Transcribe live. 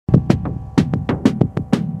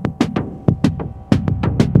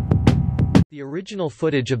The original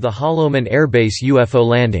footage of the Holloman airbase UFO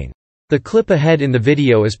landing. The clip ahead in the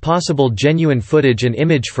video is possible genuine footage and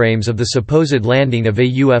image frames of the supposed landing of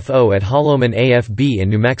a UFO at Holloman AFB in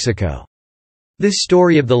New Mexico. This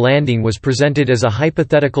story of the landing was presented as a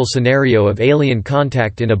hypothetical scenario of alien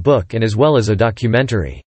contact in a book and as well as a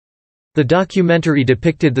documentary. The documentary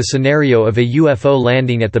depicted the scenario of a UFO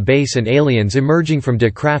landing at the base and aliens emerging from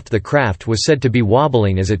the craft. The craft was said to be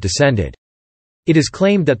wobbling as it descended. It is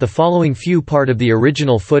claimed that the following few part of the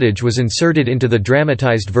original footage was inserted into the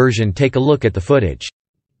dramatized version. Take a look at the footage.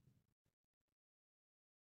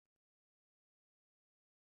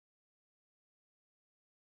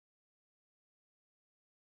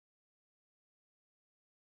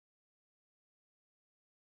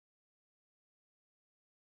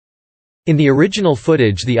 In the original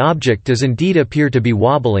footage, the object does indeed appear to be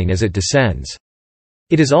wobbling as it descends.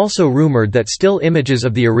 It is also rumored that still images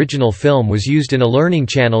of the original film was used in a Learning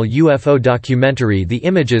Channel UFO documentary. The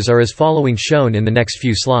images are as following, shown in the next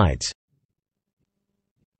few slides.